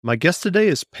My guest today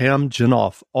is Pam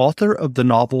Jenoff, author of the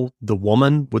novel The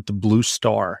Woman with the Blue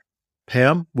Star.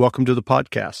 Pam, welcome to the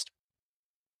podcast.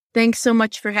 Thanks so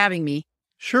much for having me.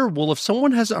 Sure. Well, if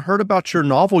someone hasn't heard about your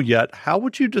novel yet, how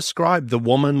would you describe The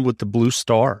Woman with the Blue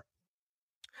Star?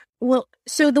 Well,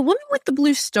 so The Woman with the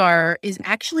Blue Star is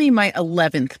actually my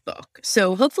 11th book.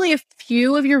 So hopefully a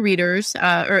few of your readers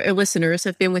or listeners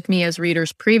have been with me as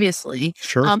readers previously.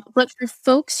 Sure. But for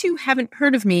folks who haven't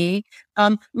heard of me,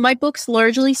 my books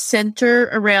largely center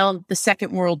around the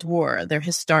Second World War. They're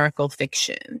historical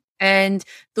fiction. And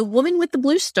The Woman with the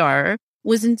Blue Star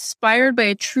was inspired by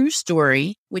a true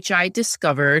story, which I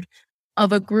discovered,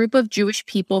 of a group of Jewish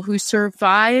people who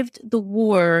survived the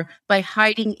war by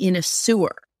hiding in a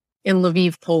sewer in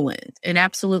Lviv, Poland. An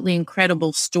absolutely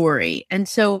incredible story. And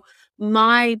so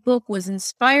my book was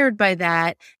inspired by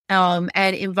that and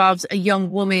involves a young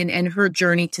woman and her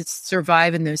journey to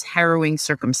survive in those harrowing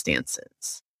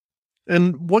circumstances.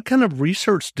 And what kind of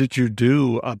research did you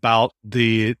do about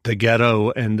the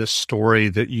ghetto and the story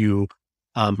that you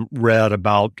read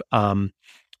about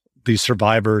these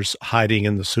survivors hiding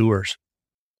in the sewers?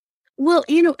 Well,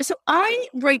 so I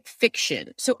write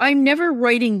fiction. So I'm never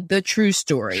writing the true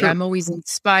story. Sure. I'm always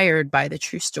inspired by the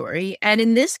true story. And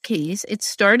in this case, it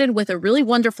started with a really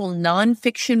wonderful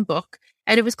nonfiction book,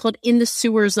 and it was called In the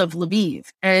Sewers of Lviv.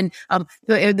 And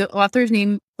the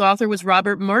author was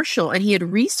Robert Marshall, and he had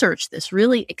researched this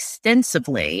really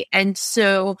extensively. And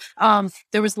so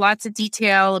there was lots of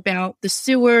detail about the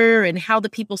sewer and how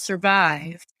the people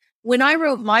survived. When I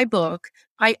wrote my book,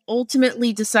 I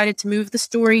ultimately decided to move the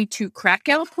story to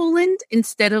Krakow, Poland,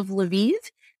 instead of Lviv.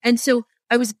 And so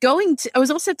I was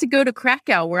all set to go to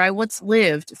Krakow, where I once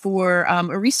lived, for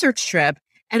a research trip.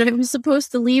 And I was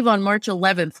supposed to leave on March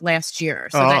 11th last year.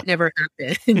 So that never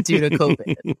happened due to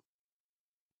COVID.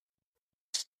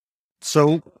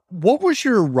 So what was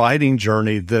your writing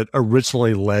journey that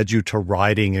originally led you to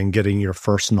writing and getting your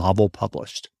first novel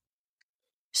published?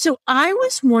 So I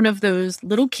was one of those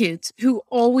little kids who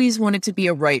always wanted to be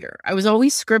a writer. I was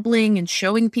always scribbling and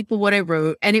showing people what I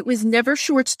wrote, and it was never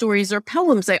short stories or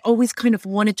poems. I always kind of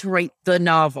wanted to write the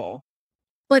novel.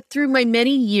 But through my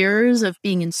many years of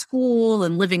being in school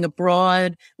and living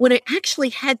abroad, when I actually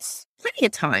had plenty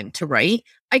of time to write,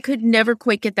 I could never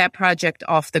quite get that project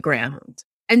off the ground.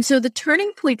 And so the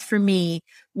turning point for me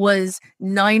was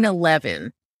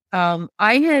 9/11.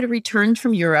 I had returned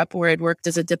from Europe, where I'd worked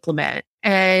as a diplomat,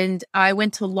 and I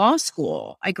went to law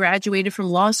school. I graduated from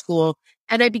law school,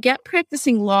 and I began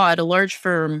practicing law at a large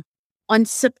firm on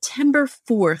September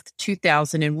 4th,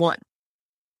 2001.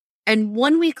 And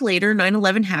 1 week later,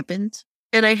 9/11 happened,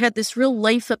 and I had this real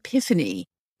life epiphany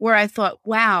where I thought,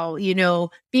 wow,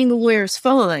 being a lawyer is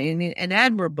fun and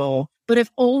admirable, but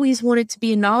I've always wanted to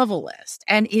be a novelist.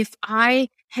 And if I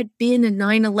had been a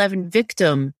 9/11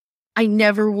 victim, I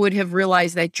never would have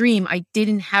realized that dream. I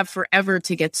didn't have forever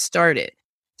to get started.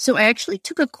 So I actually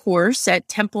took a course at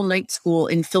Temple Night School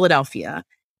in Philadelphia,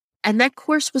 and that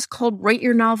course was called Write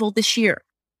Your Novel This Year.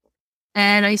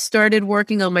 And I started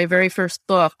working on my very first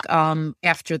book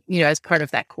after, as part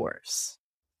of that course.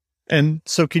 And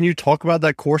so can you talk about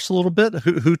that course a little bit?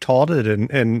 Who taught it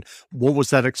and what was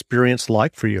that experience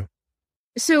like for you?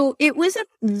 So it was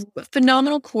a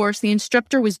phenomenal course. The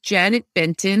instructor was Janet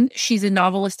Benton. She's a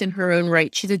novelist in her own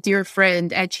right. She's a dear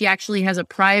friend, and she actually has a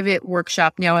private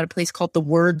workshop now at a place called the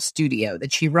Word Studio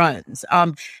that she runs.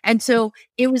 And so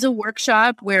it was a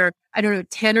workshop where,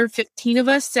 10 or 15 of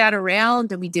us sat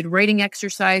around and we did writing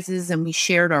exercises and we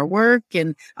shared our work.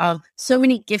 And so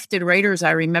many gifted writers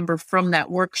I remember from that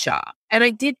workshop. And I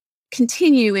did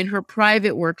continue in her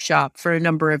private workshop for a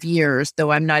number of years,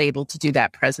 though I'm not able to do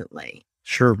that presently.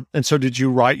 Sure. And so did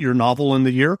you write your novel in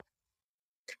the year?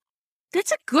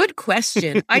 That's a good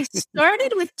question. I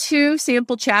started with 2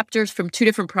 sample chapters from 2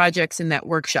 different projects in that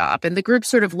workshop, and the group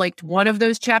sort of liked one of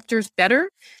those chapters better.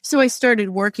 So I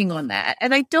started working on that.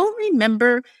 And I don't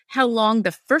remember how long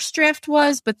the first draft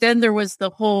was, but then there was the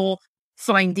whole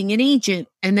finding an agent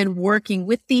and then working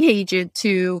with the agent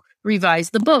to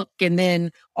revise the book and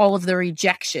then all of the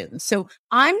rejections. So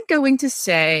I'm going to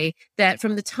say that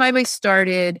from the time I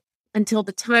started until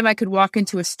the time I could walk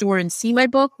into a store and see my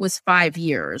book was 5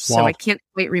 years. Wow. So I can't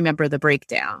quite remember the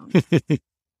breakdown.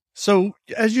 So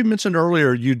as you mentioned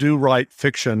earlier, you do write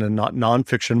fiction and not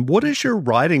nonfiction. What is your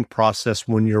writing process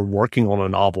when you're working on a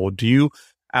novel? Do you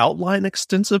outline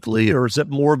extensively, or is it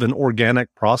more of an organic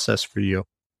process for you?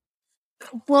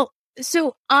 Well,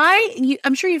 so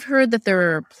I'm sure you've heard that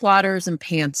there are plotters and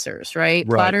pantsers, right?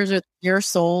 Right. Plotters are your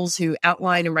souls who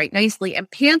outline and write nicely, and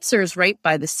pantsers write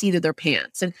by the seat of their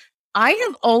pants. And I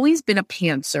have always been a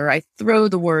pantser. I throw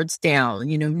the words down.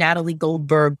 Natalie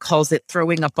Goldberg calls it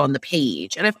throwing up on the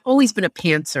page. And I've always been a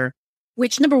pantser,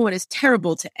 which number one is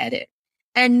terrible to edit.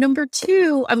 And number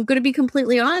two, I'm going to be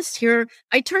completely honest here.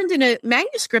 I turned in a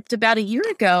manuscript about a year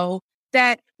ago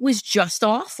that was just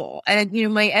awful. And,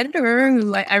 my editor,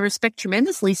 who I respect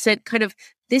tremendously, said kind of,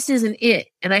 this isn't it.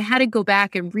 And I had to go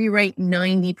back and rewrite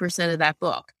 90% of that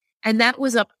book. And that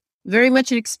was very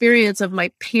much an experience of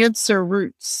my pantser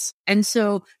roots. And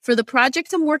so for the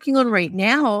project I'm working on right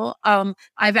now,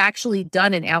 I've actually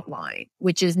done an outline,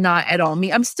 which is not at all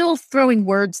me. I'm still throwing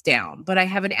words down, but I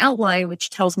have an outline which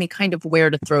tells me kind of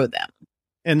where to throw them.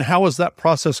 And how is that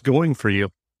process going for you?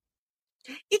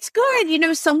 It's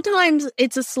good. Sometimes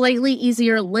it's a slightly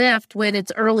easier lift when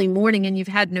it's early morning and you've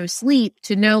had no sleep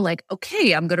to know like,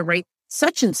 okay, I'm going to write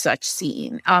such and such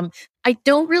scene. I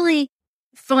don't really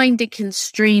find it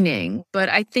constraining, but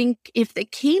I think if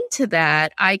it came to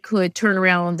that, I could turn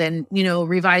around and,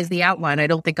 revise the outline. I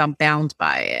don't think I'm bound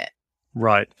by it.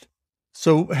 Right.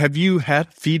 So have you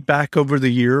had feedback over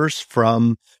the years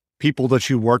from people that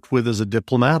you worked with as a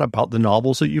diplomat about the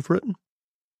novels that you've written?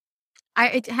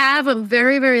 I have. I'm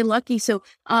very, very lucky. So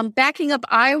backing up,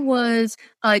 I was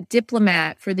a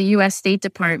diplomat for the U.S. State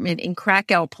Department in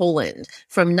Krakow, Poland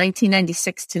from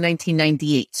 1996 to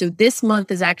 1998. So this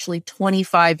month is actually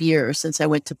 25 years since I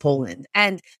went to Poland.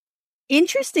 And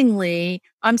interestingly,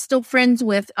 I'm still friends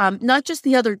with not just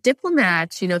the other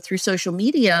diplomats, through social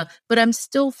media, but I'm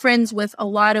still friends with a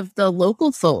lot of the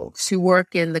local folks who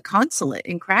work in the consulate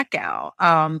in Krakow.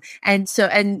 And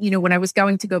when I was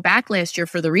going to go back last year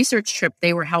for the research trip,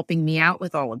 they were helping me out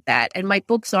with all of that. And my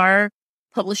books are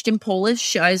published in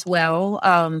Polish as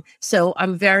well. So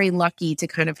I'm very lucky to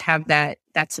kind of have that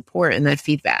support and that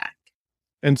feedback.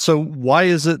 And so why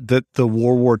is it that the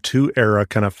World War II era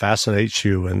kind of fascinates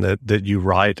you and that you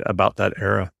write about that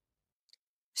era?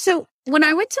 So when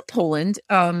I went to Poland,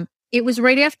 it was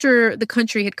right after the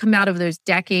country had come out of those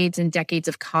decades and decades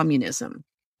of communism.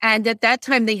 And at that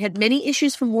time, they had many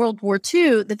issues from World War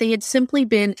II that they had simply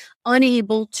been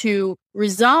unable to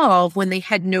resolve when they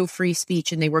had no free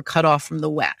speech and they were cut off from the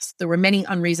West. There were many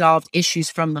unresolved issues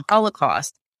from the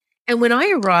Holocaust. And when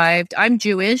I arrived, I'm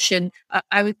Jewish, and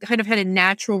I kind of had a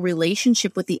natural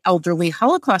relationship with the elderly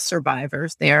Holocaust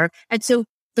survivors there. And so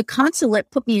the consulate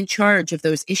put me in charge of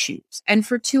those issues. And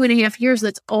for 2.5 years,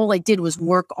 that's all I did was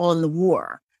work on the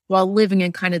war while living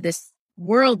in kind of this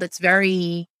world that's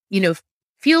very,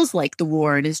 feels like the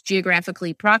war and is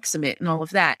geographically proximate and all of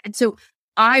that. And so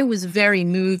I was very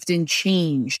moved and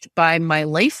changed by my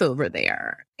life over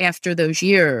there after those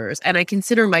years. And I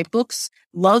consider my books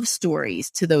love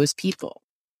stories to those people.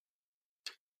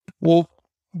 Well,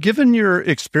 given your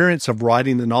experience of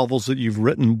writing the novels that you've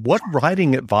written, what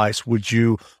writing advice would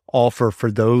you offer for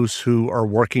those who are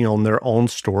working on their own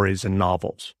stories and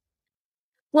novels?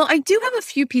 Well, I do have a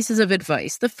few pieces of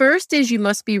advice. The first is you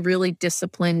must be really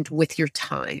disciplined with your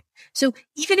time. So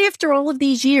even after all of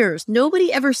these years,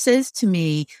 nobody ever says to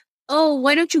me, oh,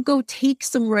 why don't you go take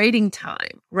some writing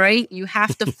time, right? You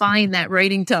have to find that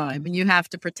writing time and you have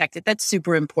to protect it. That's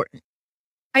super important.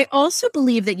 I also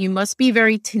believe that you must be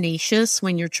very tenacious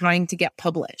when you're trying to get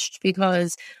published,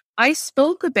 because I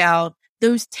spoke about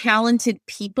those talented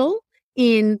people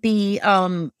in the,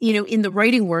 in the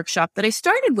writing workshop that I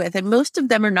started with, and most of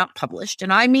them are not published.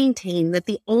 And I maintain that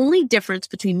the only difference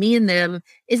between me and them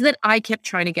is that I kept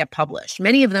trying to get published.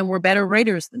 Many of them were better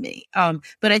writers than me.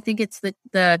 But I think it's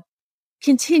the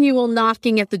continual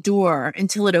knocking at the door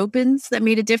until it opens that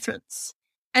made a difference.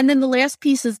 And then the last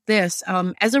piece is this.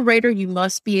 As a writer, you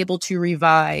must be able to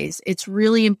revise. It's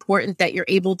really important that you're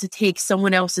able to take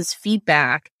someone else's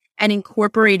feedback and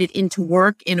incorporate it into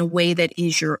work in a way that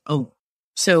is your own.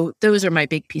 So those are my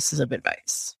big pieces of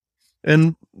advice.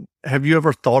 And have you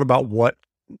ever thought about what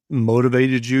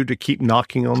motivated you to keep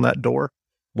knocking on that door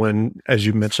when, as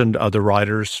you mentioned, other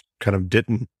writers kind of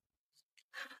didn't?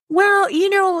 Well,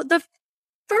 the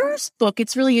first book,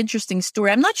 it's a really interesting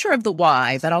story. I'm not sure of the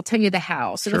why, but I'll tell you the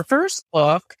how. So The first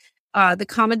book, The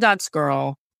Commandant's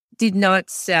Girl, did not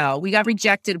sell. We got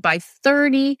rejected by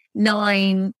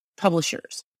 39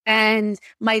 publishers. And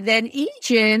my then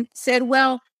agent said,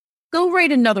 well, go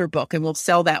write another book and we'll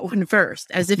sell that one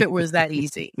first, as if it was that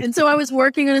easy. And so I was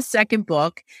working on a second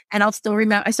book, and I still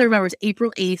remember it was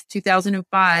April 8th,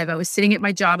 2005. I was sitting at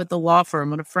my job at the law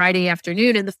firm on a Friday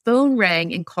afternoon, and the phone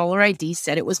rang and caller ID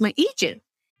said it was my agent.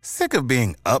 Sick of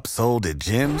being upsold at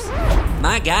gyms?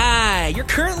 My guy, you're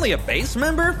currently a base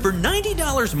member? For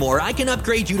 $90 more, I can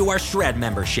upgrade you to our Shred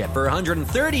membership. For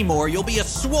 $130 more, you'll be a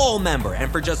Swole member.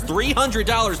 And for just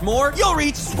 $300 more, you'll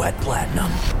reach Sweat Platinum.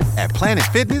 At Planet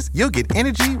Fitness, you'll get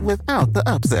energy without the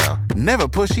upsell. Never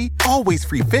pushy, always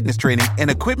free fitness training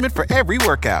and equipment for every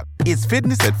workout. It's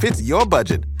fitness that fits your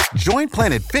budget. Join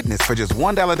Planet Fitness for just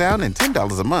 $1 down and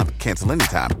 $10 a month. Cancel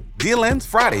anytime. Deal ends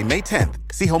Friday, May 10th.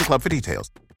 See Home Club for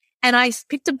details. And I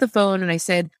picked up the phone and I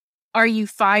said, "Are you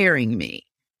firing me?"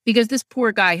 Because this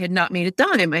poor guy had not made a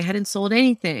dime. I hadn't sold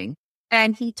anything.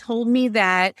 And he told me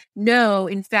that, no,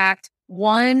 in fact,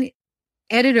 one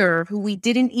editor who we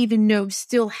didn't even know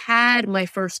still had my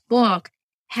first book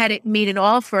had it made an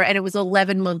offer, and it was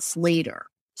 11 months later.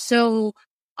 So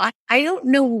I don't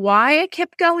know why I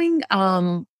kept going,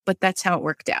 but that's how it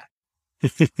worked out.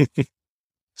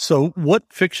 So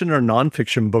what fiction or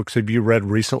nonfiction books have you read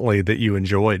recently that you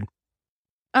enjoyed?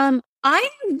 I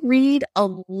read a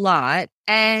lot,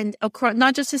 and across,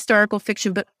 not just historical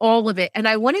fiction, but all of it. And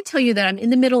I want to tell you that I'm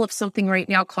in the middle of something right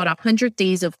now called 100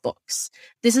 Days of Books.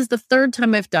 This is the third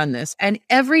time I've done this. And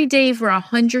every day for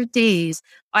 100 days,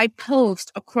 I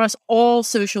post across all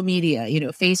social media,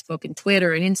 Facebook and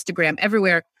Twitter and Instagram,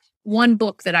 everywhere, one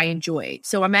book that I enjoyed.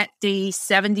 So I'm at day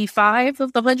 75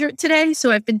 of the 100 today. So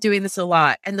I've been doing this a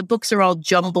lot, and the books are all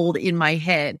jumbled in my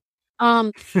head.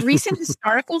 Recent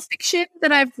historical fiction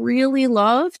that I've really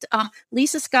loved.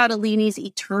 Lisa Scottolini's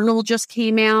Eternal just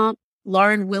came out.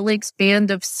 Lauren Willig's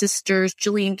Band of Sisters,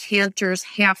 Gillian Cantor's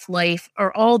Half-Life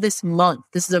are all this month.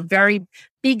 This is a very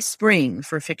big spring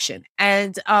for fiction.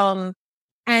 And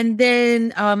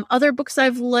then other books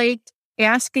I've liked,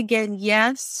 Ask Again,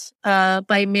 Yes,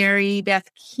 by Mary Beth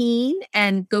Keane,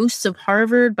 and Ghosts of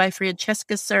Harvard by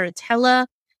Francesca Saratella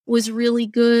was really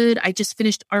good. I just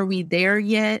finished Are We There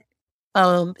Yet?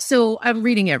 So I'm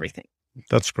reading everything.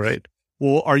 That's great.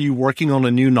 Well, are you working on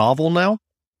a new novel now?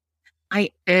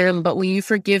 I am, but will you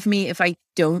forgive me if I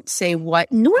don't say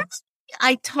what? Normally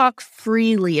I talk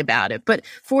freely about it, but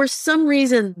for some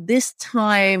reason this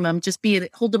time I'm just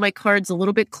holding my cards a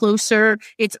little bit closer.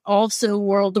 It's also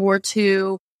World War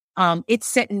II. It's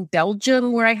set in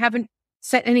Belgium, where I haven't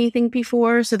set anything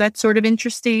before, so that's sort of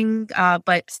interesting.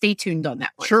 But stay tuned on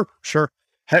that one. Sure.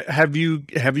 Have you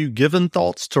given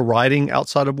thoughts to writing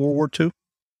outside of World War II?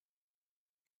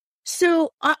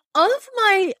 So of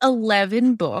my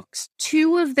 11 books,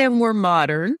 2 of them were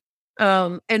modern,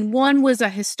 and one was a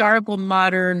historical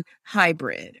modern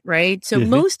hybrid, right? So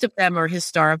most of them are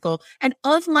historical. And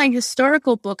of my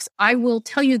historical books, I will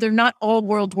tell you they're not all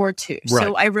World War II. Right.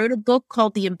 So I wrote a book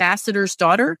called The Ambassador's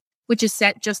Daughter, which is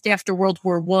set just after World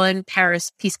War I,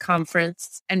 Paris Peace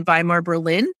Conference, and Weimar,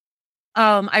 Berlin.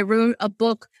 I wrote a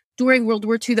book during World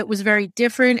War II that was very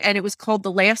different, and it was called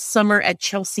The Last Summer at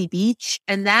Chelsea Beach.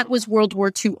 And that was World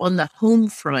War II on the home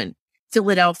front,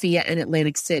 Philadelphia and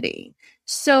Atlantic City.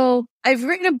 So I've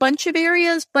written a bunch of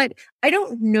areas, but I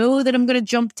don't know that I'm going to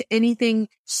jump to anything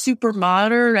super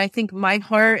modern. I think my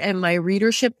heart and my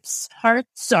readership's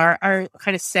hearts are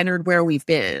kind of centered where we've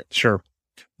been. Sure.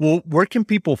 Well, where can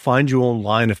people find you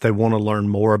online if they want to learn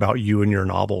more about you and your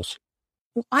novels?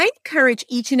 Well, I encourage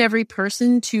each and every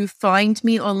person to find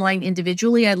me online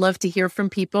individually. I love to hear from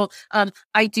people.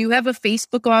 I do have a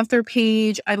Facebook author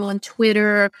page. I'm on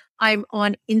Twitter. I'm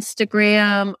on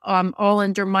Instagram, all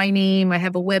under my name. I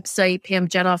have a website,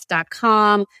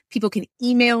 pamjenoff.com. People can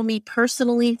email me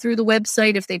personally through the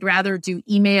website if they'd rather do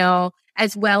email,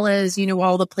 as well as,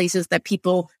 all the places that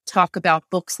people talk about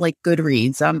books like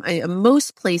Goodreads.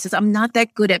 Most places, I'm not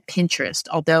that good at Pinterest,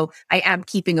 although I am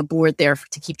keeping a board there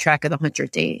to keep track of the 100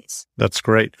 days. That's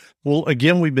great. Well,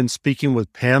 again, we've been speaking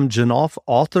with Pam Jenoff,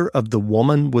 author of The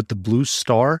Woman with the Blue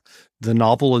Star. The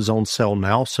novel is on sale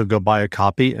now, so go buy a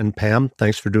copy. And Pam,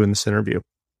 thanks for doing this interview.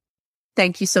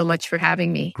 Thank you so much for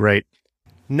having me. Great.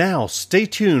 Now, stay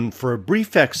tuned for a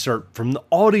brief excerpt from the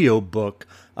audiobook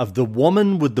of The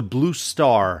Woman with the Blue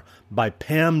Star by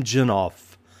Pam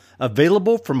Jenoff,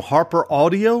 available from Harper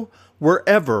Audio,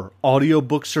 wherever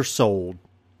audiobooks are sold.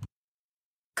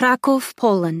 Kraków,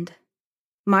 Poland,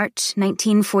 March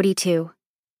 1942.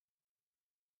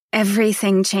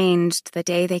 Everything changed the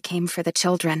day they came for the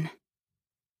children.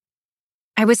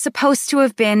 I was supposed to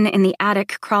have been in the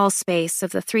attic crawl space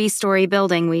of the 3-story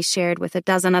building we shared with a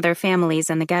dozen other families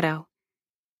in the ghetto.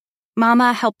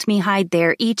 Mama helped me hide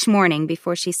there each morning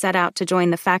before she set out to join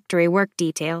the factory work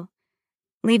detail,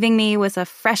 leaving me with a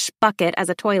fresh bucket as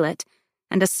a toilet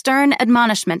and a stern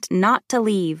admonishment not to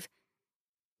leave.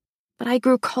 But I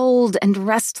grew cold and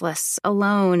restless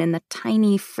alone in the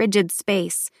tiny, frigid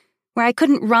space where I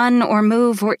couldn't run or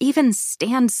move or even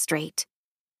stand straight.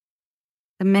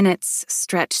 The minutes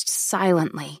stretched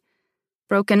silently,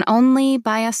 broken only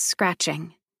by a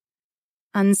scratching.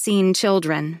 Unseen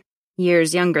children,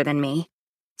 years younger than me,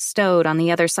 stowed on the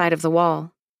other side of the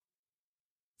wall.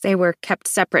 They were kept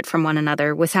separate from one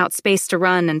another, without space to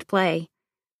run and play.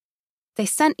 They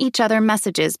sent each other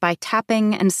messages by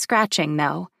tapping and scratching,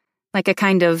 though, like a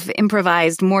kind of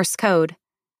improvised Morse code.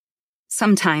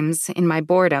 Sometimes, in my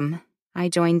boredom, I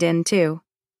joined in too.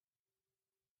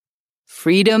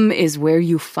 "Freedom is where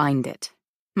you find it,"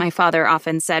 my father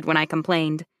often said when I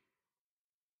complained.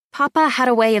 Papa had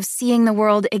a way of seeing the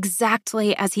world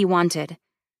exactly as he wanted.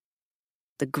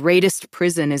 "The greatest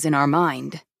prison is in our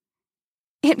mind."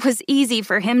 It was easy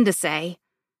for him to say.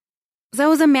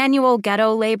 Though the manual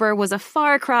ghetto labor was a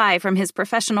far cry from his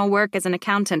professional work as an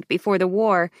accountant before the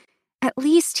war, at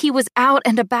least he was out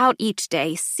and about each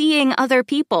day, seeing other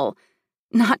people,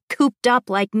 not cooped up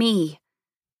like me.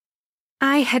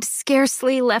 I had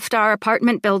scarcely left our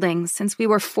apartment building since we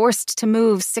were forced to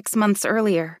move 6 months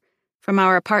earlier, from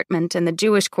our apartment in the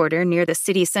Jewish quarter near the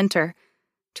city center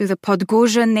to the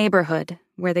Podgorze neighborhood,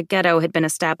 where the ghetto had been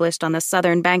established on the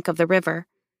southern bank of the river.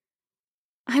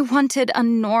 I wanted a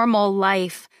normal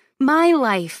life, my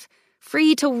life,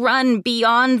 free to run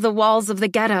beyond the walls of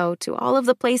the ghetto to all of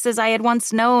the places I had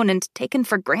once known and taken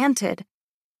for granted.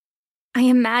 I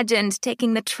imagined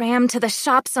taking the tram to the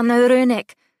shops on the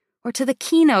Rönig, or to the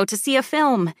Kino to see a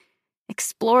film,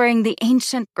 exploring the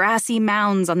ancient grassy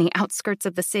mounds on the outskirts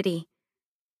of the city.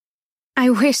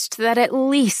 I wished that at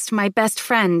least my best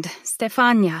friend,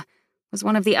 Stefania, was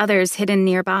one of the others hidden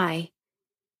nearby.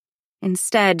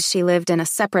 Instead, she lived in a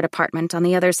separate apartment on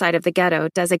the other side of the ghetto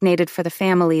designated for the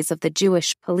families of the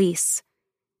Jewish police.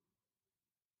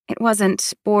 It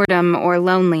wasn't boredom or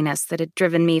loneliness that had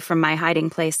driven me from my hiding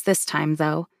place this time,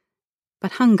 though,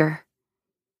 but hunger.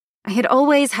 I had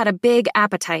always had a big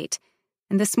appetite,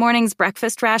 and this morning's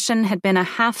breakfast ration had been a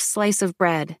half slice of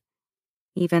bread,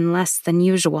 even less than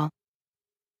usual.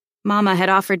 Mama had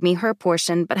offered me her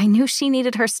portion, but I knew she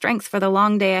needed her strength for the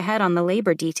long day ahead on the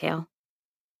labor detail.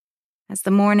 As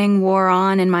the morning wore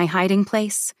on in my hiding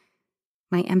place,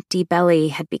 my empty belly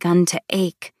had begun to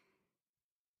ache.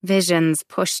 Visions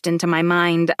pushed into my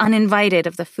mind, uninvited,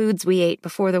 of the foods we ate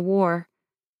before the war.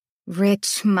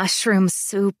 Rich mushroom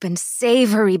soup and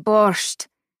savory borscht,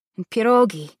 and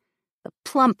pierogi, the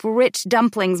plump, rich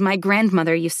dumplings my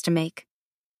grandmother used to make.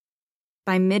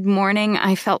 By mid-morning,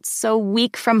 I felt so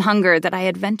weak from hunger that I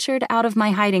had ventured out of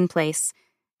my hiding place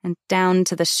and down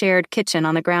to the shared kitchen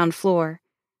on the ground floor,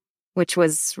 which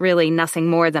was really nothing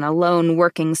more than a lone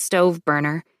working stove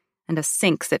burner and a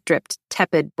sink that dripped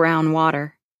tepid brown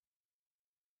water.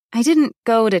 I didn't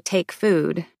go to take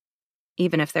food.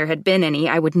 Even if there had been any,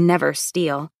 I would never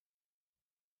steal.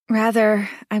 Rather,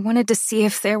 I wanted to see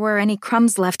if there were any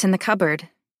crumbs left in the cupboard,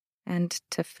 and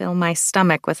to fill my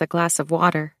stomach with a glass of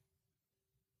water.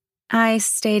 I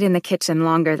stayed in the kitchen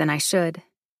longer than I should,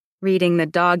 reading the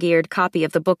dog-eared copy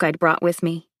of the book I'd brought with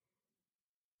me.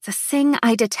 The thing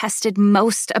I detested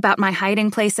most about my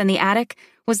hiding place in the attic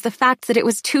was the fact that it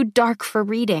was too dark for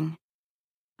reading.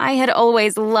 I had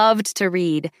always loved to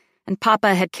read, and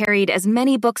Papa had carried as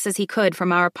many books as he could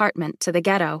from our apartment to the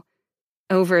ghetto,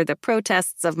 over the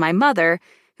protests of my mother,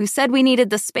 who said we needed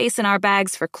the space in our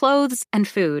bags for clothes and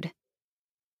food.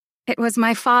 It was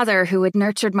my father who had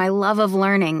nurtured my love of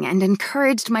learning and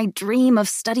encouraged my dream of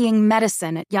studying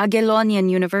medicine at Jagiellonian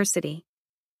University,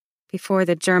 before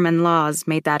the German laws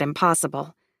made that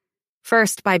impossible,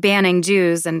 first by banning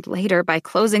Jews and later by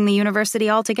closing the university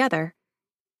altogether.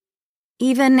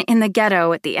 Even in the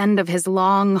ghetto at the end of his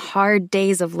long, hard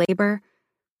days of labor,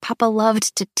 Papa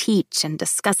loved to teach and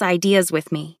discuss ideas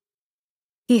with me.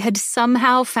 He had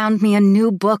somehow found me a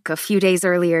new book a few days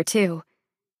earlier, too,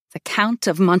 The Count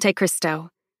of Monte Cristo.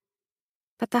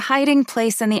 But the hiding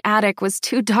place in the attic was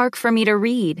too dark for me to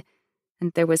read,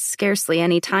 and there was scarcely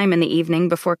any time in the evening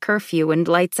before curfew and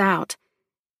lights out.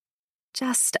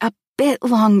 Just a bit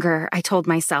longer, I told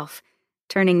myself,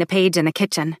 turning the page in the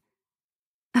kitchen.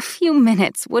 A few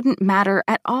minutes wouldn't matter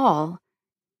at all.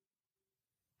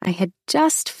 I had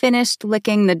just finished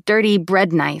licking the dirty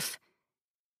bread knife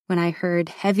when I heard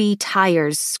heavy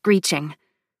tires screeching,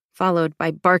 followed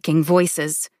by barking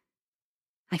voices.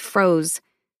 I froze,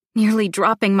 nearly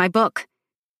dropping my book.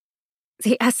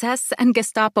 The SS and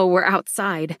Gestapo were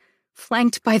outside,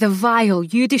 flanked by the vile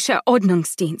Jüdische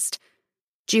Ordnungsdienst,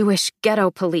 Jewish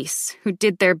ghetto police who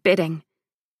did their bidding.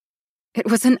 It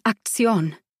was an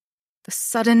Aktion, the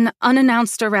sudden,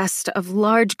 unannounced arrest of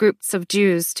large groups of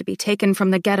Jews to be taken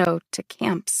from the ghetto to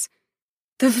camps.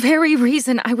 The very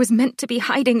reason I was meant to be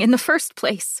hiding in the first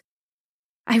place.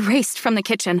 I raced from the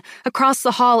kitchen, across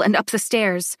the hall and up the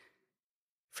stairs.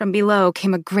 From below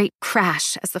came a great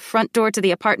crash as the front door to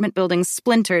the apartment building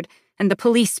splintered and the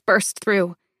police burst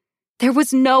through. There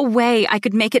was no way I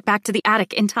could make it back to the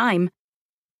attic in time.